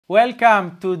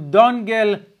Welcome to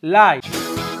Dongle Live.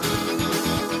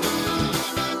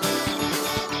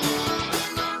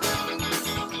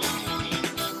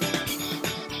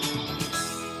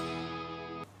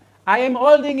 I am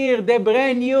holding here the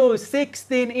brand new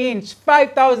 16-inch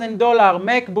 $5,000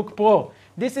 MacBook Pro.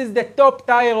 This is the top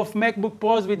tier of MacBook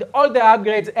Pros with all the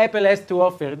upgrades Apple has to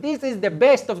offer. This is the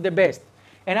best of the best.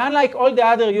 And unlike all the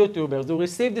other YouTubers who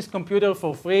received this computer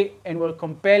for free and were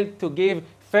compelled to give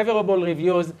favorable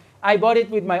reviews, I bought it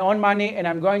with my own money and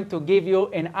I'm going to give you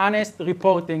an honest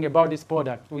reporting about this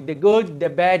product with the good, the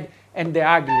bad, and the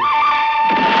ugly.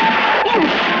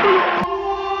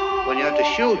 When you have to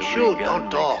shoot,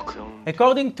 don't talk.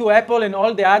 According to Apple and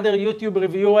all the other YouTube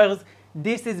reviewers,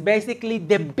 this is basically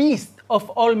the beast of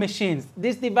all machines.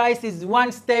 This device is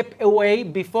one step away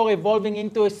before evolving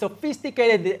into a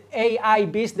sophisticated AI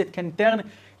beast that can turn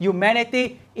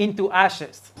humanity into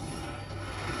ashes.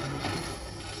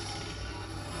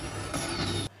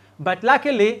 But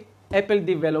luckily, Apple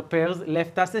developers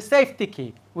left us a safety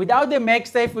key. Without the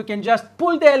MagSafe, we can just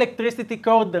pull the electricity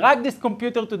cord, drag this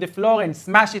computer to the floor, and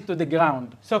smash it to the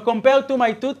ground. So compared to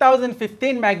my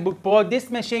 2015 MacBook Pro, this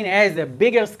machine has a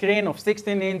bigger screen of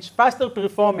 16-inch, faster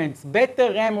performance,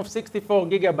 better RAM of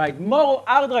 64GB, more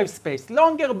hard drive space,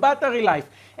 longer battery life,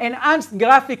 enhanced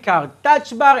graphic card,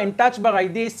 touch bar and touch bar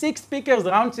ID, 6 speakers,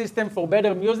 round system for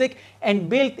better music, and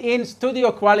built-in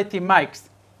studio quality mics.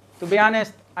 To be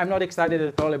honest, I'm not excited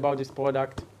at all about this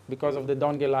product because of the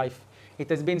Dongle life. It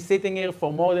has been sitting here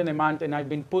for more than a month and I've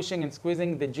been pushing and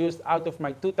squeezing the juice out of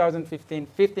my 2015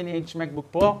 15-inch MacBook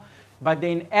Pro, but the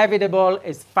inevitable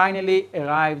has finally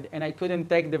arrived and I couldn't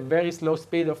take the very slow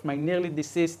speed of my nearly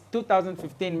deceased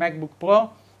 2015 MacBook Pro.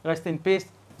 Rest in peace.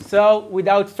 So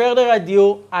without further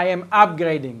ado, I am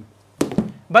upgrading.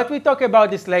 But we talk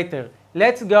about this later.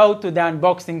 Let's go to the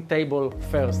unboxing table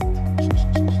first.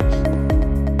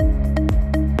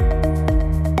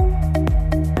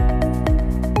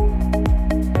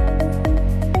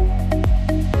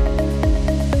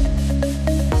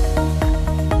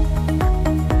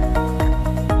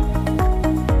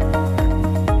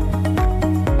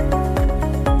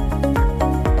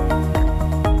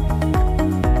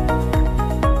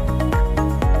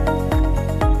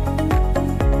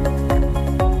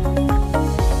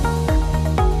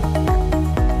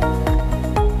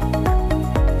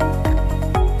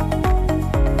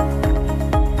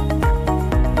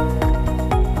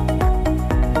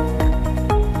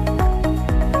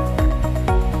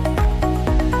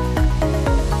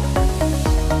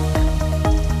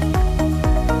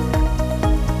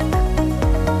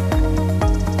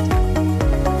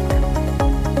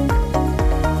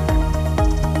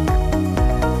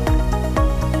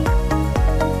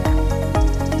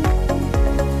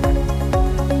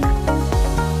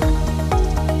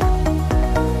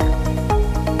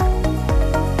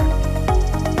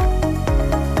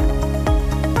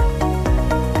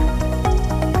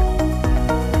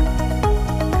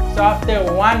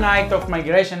 After one night of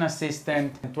migration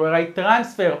assistant, where I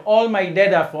transfer all my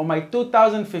data from my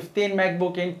 2015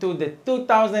 MacBook into the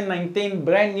 2019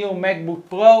 brand new MacBook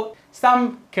Pro,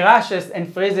 some crashes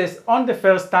and freezes on the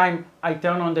first time I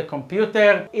turn on the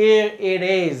computer. Here it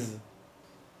is.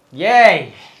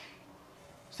 Yay!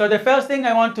 So the first thing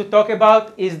I want to talk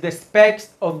about is the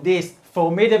specs of this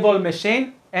formidable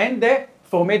machine and the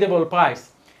formidable price.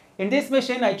 In this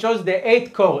machine, I chose the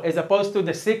 8-core as opposed to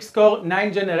the 6-core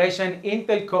 9th generation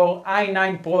Intel Core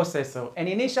i9 processor, an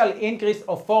initial increase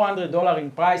of $400 in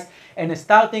price and a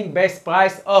starting base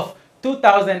price of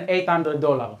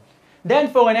 $2,800. Then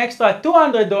for an extra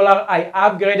 $200, I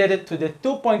upgraded it to the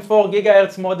 2.4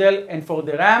 GHz model, and for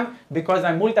the RAM, because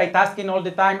I'm multitasking all the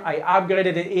time, I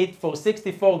upgraded it for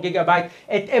 64 GB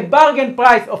at a bargain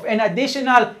price of an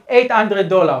additional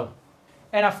 $800.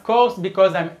 And of course,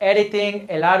 because I'm editing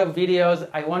a lot of videos,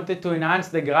 I wanted to enhance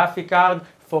the graphic card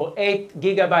for 8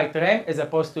 GB RAM as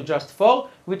opposed to just 4,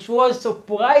 which was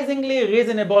surprisingly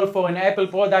reasonable for an Apple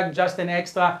product, just an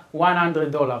extra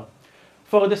 $100.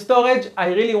 For the storage,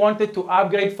 I really wanted to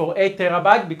upgrade for 8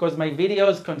 TB because my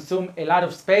videos consume a lot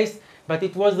of space, but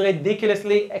it was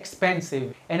ridiculously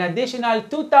expensive. An additional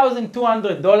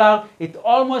 $2,200, it's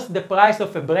almost the price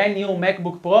of a brand new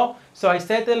MacBook Pro, so I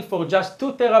settled for just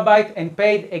 2 TB and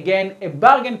paid again a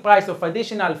bargain price of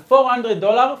additional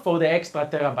 $400 for the extra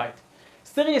terabyte.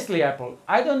 Seriously, Apple,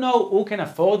 I don't know who can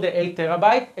afford the 8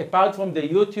 terabyte apart from the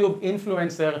YouTube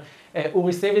influencer who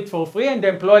receive it for free and the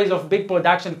employees of big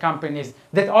production companies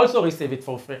that also receive it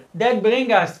for free. That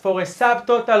brings us for a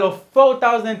subtotal of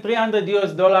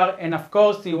 $4,300 and of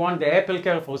course you want the Apple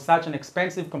Care for such an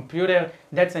expensive computer,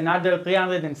 that's another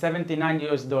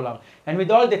 $379. And with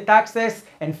all the taxes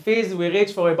and fees we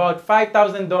reach for about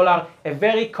 $5,000, a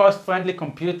very cost-friendly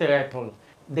computer, Apple.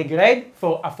 The grade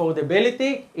for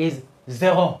affordability is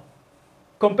 0.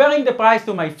 Comparing the price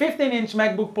to my 15-inch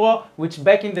MacBook Pro, which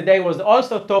back in the day was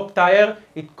also top tier,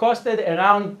 it costed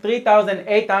around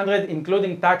 $3,800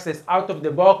 including taxes out of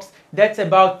the box. That's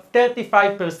about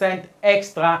 35%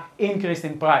 extra increase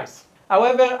in price.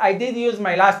 However, I did use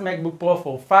my last MacBook Pro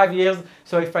for 5 years,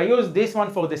 so if I use this one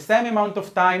for the same amount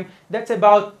of time, that's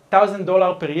about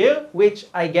 $1,000 per year, which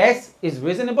I guess is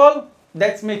reasonable.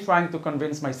 That's me trying to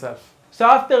convince myself. So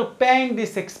after paying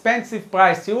this expensive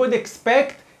price, you would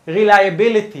expect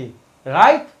reliability,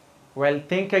 right? Well,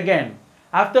 think again.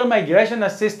 After Migration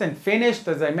Assistant finished,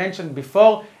 as I mentioned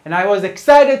before, and I was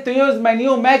excited to use my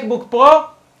new MacBook Pro,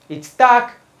 it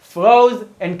stuck, froze,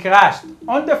 and crashed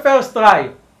on the first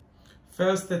try.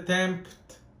 First attempt.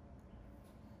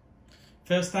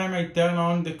 First time I turn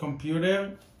on the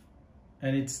computer,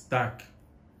 and it's stuck.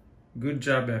 Good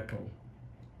job, Apple.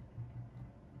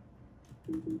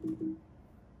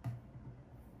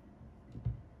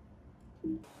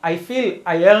 I feel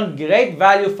I earned great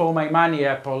value for my money,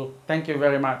 Apple. Thank you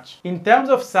very much. In terms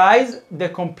of size, the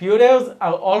computers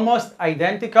are almost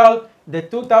identical. The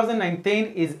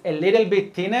 2019 is a little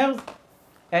bit thinner,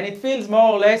 and it feels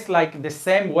more or less like the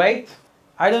same weight.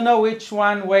 I don't know which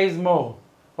one weighs more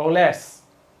or less.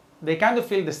 They kind of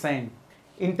feel the same.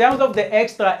 In terms of the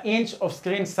extra inch of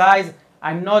screen size,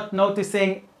 I'm not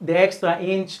noticing the extra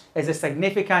inch as a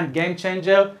significant game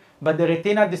changer, but the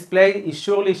Retina display is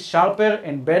surely sharper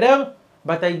and better,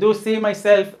 but I do see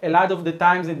myself a lot of the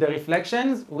times in the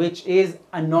reflections, which is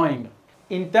annoying.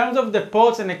 In terms of the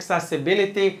ports and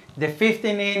accessibility, the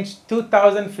 15-inch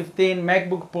 2015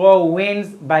 MacBook Pro wins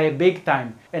by a big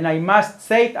time. And I must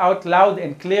say it out loud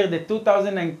and clear, the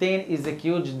 2019 is a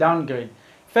huge downgrade.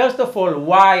 First of all,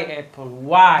 why, Apple?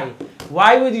 Why?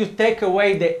 Why would you take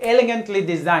away the elegantly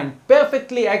designed,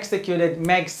 perfectly executed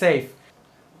MagSafe?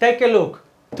 Take a look.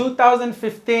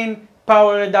 2015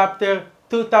 power adapter,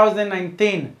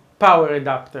 2019 power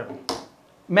adapter.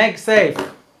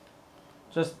 MagSafe.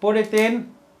 Just put it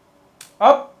in.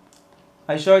 Up.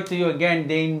 I show it to you again,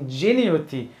 the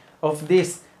ingenuity of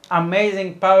this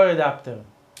amazing power adapter.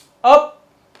 Up.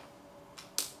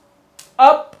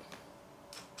 Up.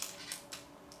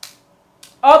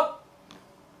 Up.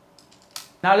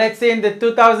 Now let's see in the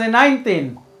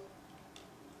 2019.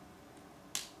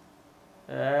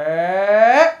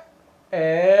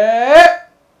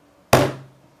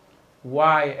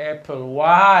 Why, Apple?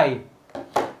 Why?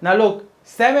 Now look,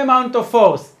 same amount of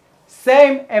force.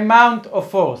 Same amount of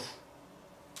force.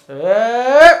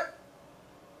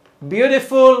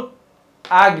 Beautiful,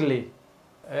 ugly.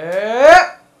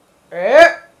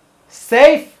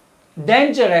 Safe,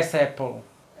 dangerous, Apple.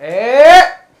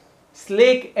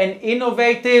 Sleek and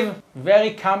innovative,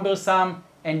 very cumbersome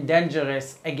and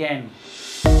dangerous again.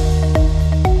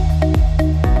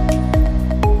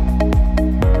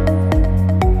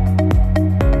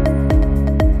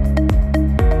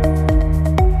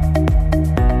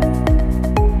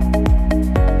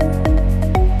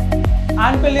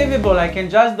 Unbelievable, I can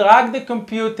just drag the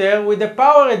computer with a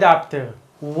power adapter.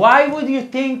 Why would you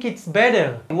think it's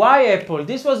better? Why, Apple?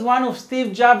 This was one of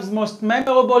Steve Jobs' most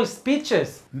memorable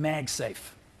speeches.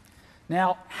 MagSafe.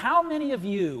 Now, how many of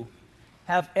you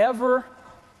have ever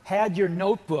had your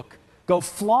notebook go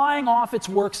flying off its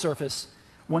work surface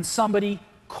when somebody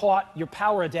caught your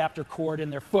power adapter cord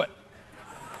in their foot?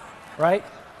 Right?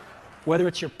 Whether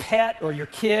it's your pet or your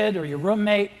kid or your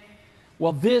roommate.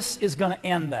 Well, this is going to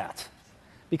end that.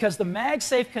 Because the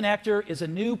MagSafe connector is a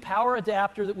new power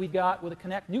adapter that we got with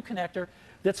a new connector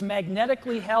that's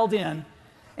magnetically held in,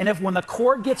 and when the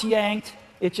cord gets yanked,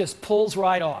 it just pulls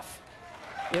right off.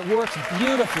 It works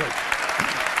beautifully.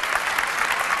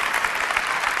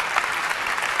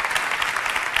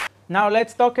 Now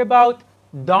let's talk about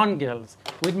dongles.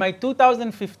 With my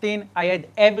 2015, I had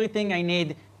everything I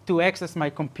need to access my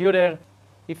computer.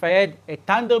 If I had a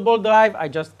Thunderbolt drive, I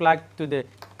just plugged to the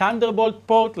Thunderbolt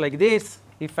port like this.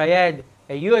 If I had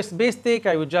a USB stick,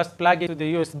 I would just plug it to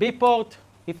the USB port.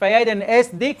 If I had an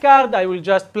SD card, I will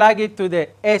just plug it to the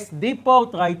SD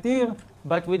port right here.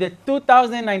 But with the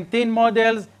 2019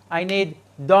 models, I need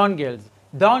dongles.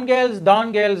 Dongles,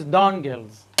 dongles,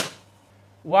 dongles.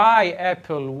 Why,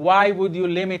 Apple? Why would you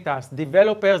limit us,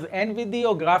 developers and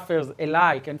videographers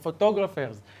alike, and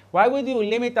photographers? Why would you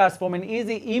limit us from an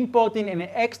easy importing and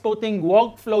exporting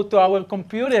workflow to our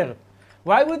computer?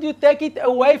 Why would you take it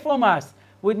away from us?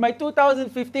 With my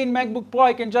 2015 MacBook Pro,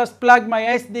 I can just plug my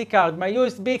SD card, my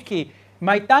USB key,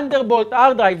 my Thunderbolt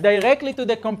hard drive directly to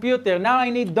the computer. Now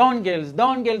I need dongles,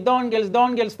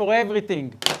 dongles for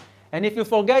everything. And if you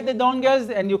forget the dongles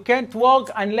and you can't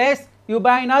work unless you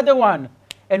buy another one.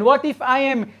 And what if I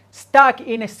am stuck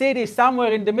in a city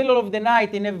somewhere in the middle of the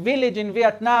night, in a village in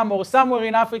Vietnam or somewhere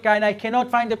in Africa, and I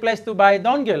cannot find a place to buy a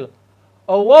dongle?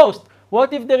 Or worse,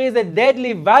 what if there is a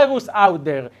deadly virus out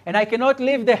there and I cannot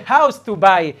leave the house to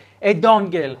buy a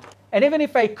dongle? And even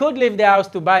if I could leave the house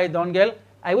to buy a dongle,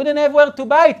 I wouldn't have where to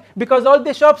buy it because all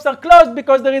the shops are closed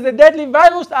because there is a deadly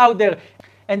virus out there.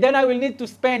 And then I will need to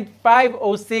spend 5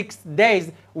 or 6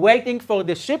 days waiting for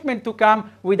the shipment to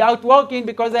come without working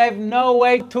because I have no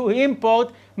way to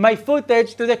import my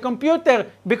footage to the computer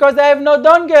because I have no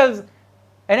dongles.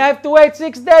 And I have to wait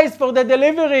 6 days for the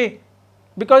delivery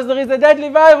because there is a deadly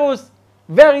virus.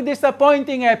 Very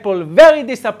disappointing, Apple. Very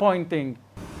disappointing.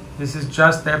 This has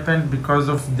just happened because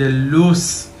of the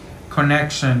loose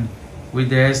connection with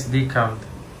the SD card.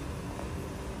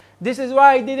 This is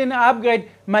why I didn't upgrade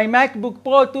my MacBook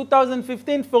Pro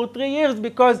 2015 for 3 years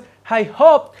because I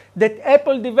hoped that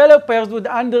Apple developers would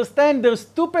understand their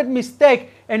stupid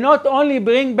mistake and not only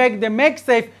bring back the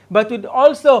MagSafe, but would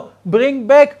also bring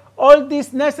back all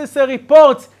these necessary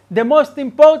ports. The most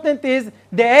important is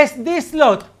the SD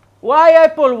slot. Why,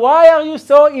 Apple? Why are you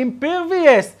so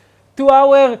impervious to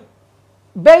our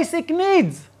basic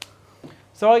needs?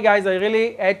 Sorry guys, I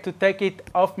really had to take it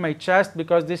off my chest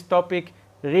because this topic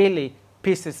really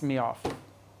pisses me off.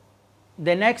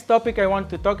 The next topic I want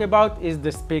to talk about is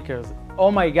the speakers.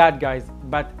 Oh my god guys,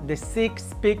 but the 6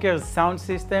 speakers sound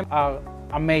system are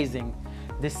amazing.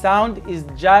 The sound is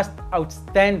just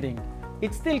outstanding.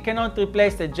 It still cannot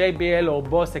replace a JBL or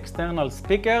Bose external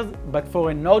speakers, but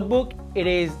for a notebook it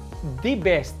is the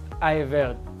best I have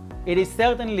heard. It is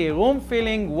certainly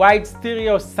room-filling, wide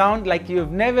stereo sound like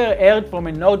you've never heard from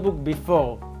a notebook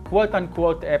before. Quote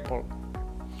unquote Apple.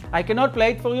 I cannot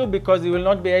play it for you because you will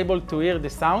not be able to hear the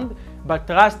sound, but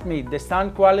trust me, the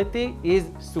sound quality is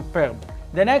superb.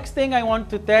 The next thing I want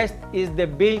to test is the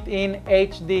built-in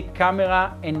HD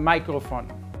camera and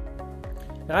microphone.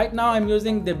 Right now I'm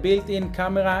using the built-in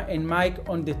camera and mic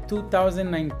on the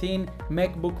 2019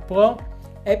 MacBook Pro.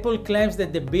 Apple claims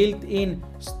that the built-in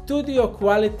studio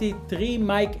quality 3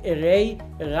 mic array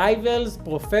rivals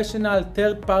professional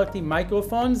third-party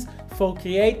microphones for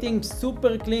creating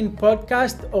super clean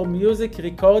podcast or music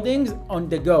recordings on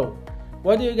the go.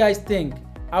 What do you guys think?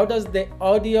 How does the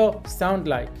audio sound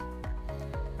like?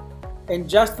 And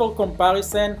just for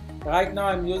comparison, right now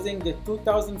I'm using the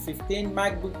 2015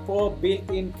 MacBook Pro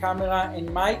built-in camera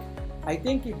and mic. I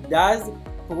think it does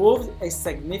prove a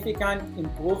significant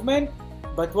improvement.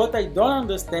 But what I don't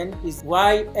understand is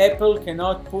why Apple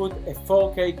cannot put a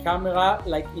 4K camera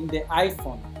like in the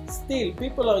iPhone. Still,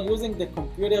 people are using the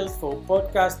computers for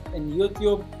podcasts and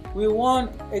YouTube. We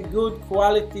want a good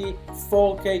quality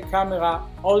 4K camera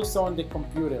also on the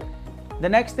computer. The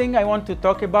next thing I want to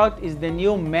talk about is the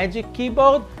new Magic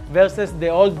Keyboard versus the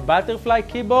old Butterfly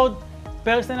keyboard.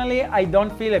 Personally, I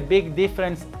don't feel a big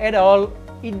difference at all.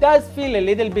 It does feel a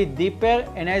little bit deeper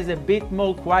and has a bit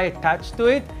more quiet touch to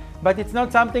it. But it's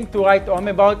not something to write home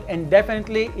about, and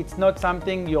definitely it's not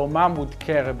something your mom would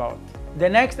care about. The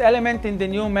next element in the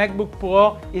new MacBook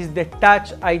Pro is the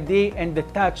Touch ID and the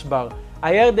Touch Bar.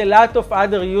 I heard a lot of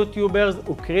other YouTubers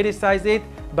who criticize it,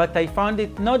 but I found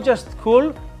it not just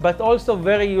cool, but also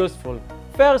very useful.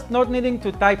 First, not needing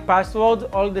to type passwords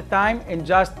all the time and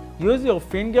just use your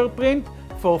fingerprint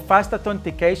for fast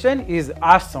authentication is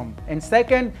awesome. And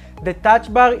second, the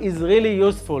Touch Bar is really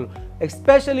useful,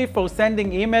 especially for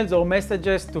sending emails or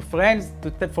messages to friends,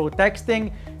 for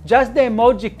texting. Just the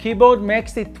emoji keyboard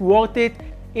makes it worth it.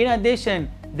 In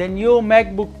addition, the new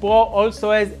MacBook Pro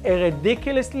also has a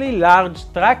ridiculously large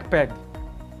trackpad.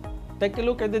 Take a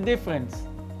look at the difference.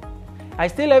 I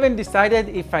still haven't decided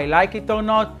if I like it or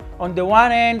not. On the one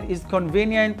hand, it's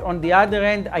convenient. On the other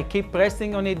hand, I keep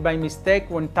pressing on it by mistake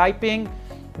when typing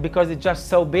because it's just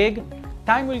so big.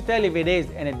 Time will tell if it is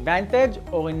an advantage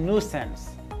or a nuisance.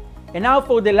 And now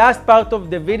for the last part of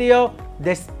the video,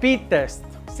 the speed test.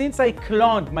 Since I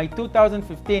cloned my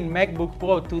 2015 MacBook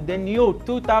Pro to the new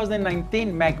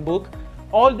 2019 MacBook,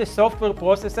 all the software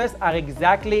processes are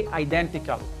exactly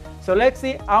identical. So let's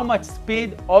see how much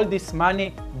speed all this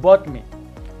money bought me.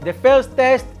 The first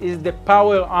test is the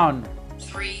power on.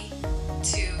 3,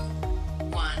 2,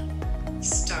 1,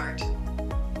 start.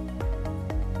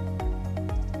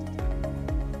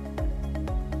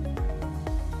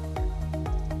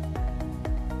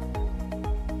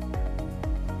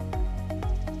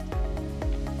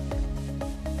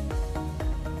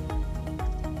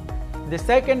 The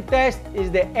second test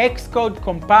is the Xcode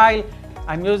compile.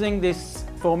 I'm using this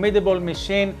formidable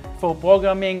machine for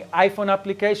programming iPhone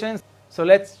applications. So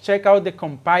let's check out the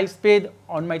compile speed.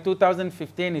 On my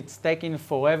 2015, it's taking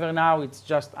forever now. It's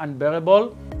just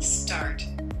unbearable. Start.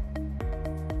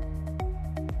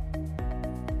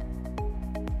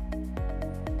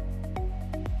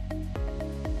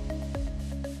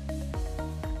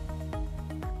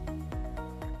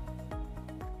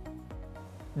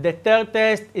 The third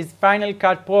test is Final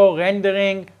Cut Pro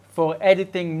rendering for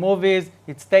editing movies.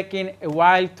 It's taking a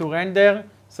while to render.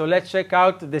 So let's check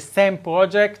out the same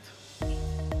project.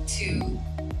 2,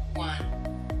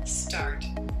 1, start.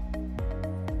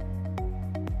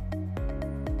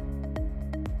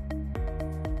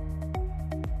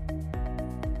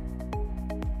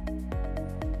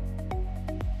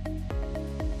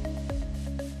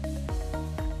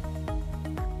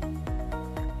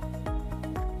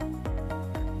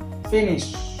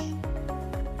 Finish.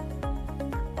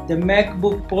 The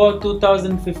MacBook Pro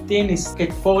 2015 is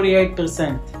at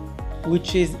 48%,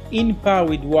 which is in par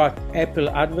with what Apple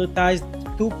advertised,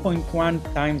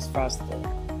 2.1 times faster.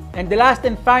 And the last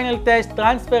and final test,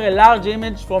 transfer a large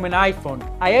image from an iPhone.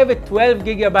 I have a 12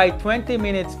 GB 20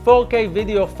 minutes 4K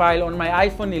video file on my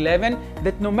iPhone 11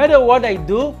 that no matter what I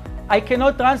do, I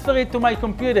cannot transfer it to my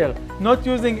computer. Not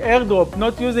using AirDrop,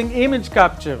 not using image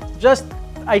capture, just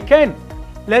I can't.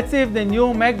 Let's see if the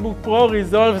new MacBook Pro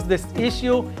resolves this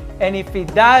issue, and if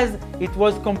it does, it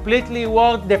was completely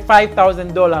worth the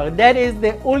 $5,000. That is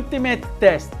the ultimate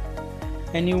test.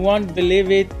 And you won't believe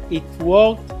it, it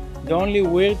worked. The only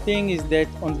weird thing is that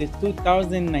on the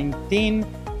 2019,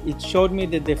 it showed me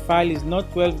that the file is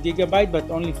not 12 GB but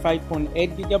only 5.8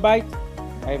 GB.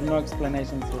 I have no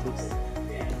explanation for this.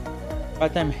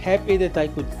 But I'm happy that I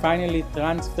could finally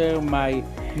transfer my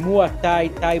Muay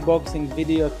Thai boxing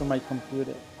video to my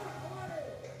computer.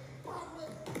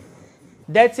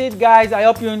 That's it guys, I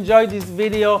hope you enjoyed this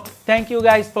video. Thank you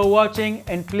guys for watching,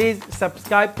 and please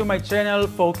subscribe to my channel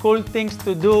for cool things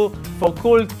to do, for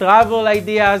cool travel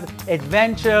ideas,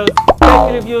 adventures,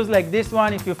 tech reviews like this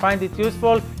one if you find it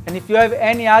useful, and if you have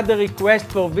any other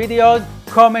requests for videos,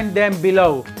 comment them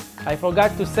below. I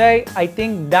forgot to say, I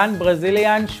think Dan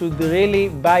Brazilian should really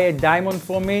buy a diamond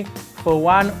for me for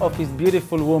one of his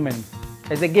beautiful women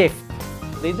as a gift.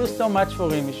 They do so much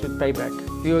for him, he should pay back.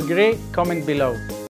 Do you agree? Comment below.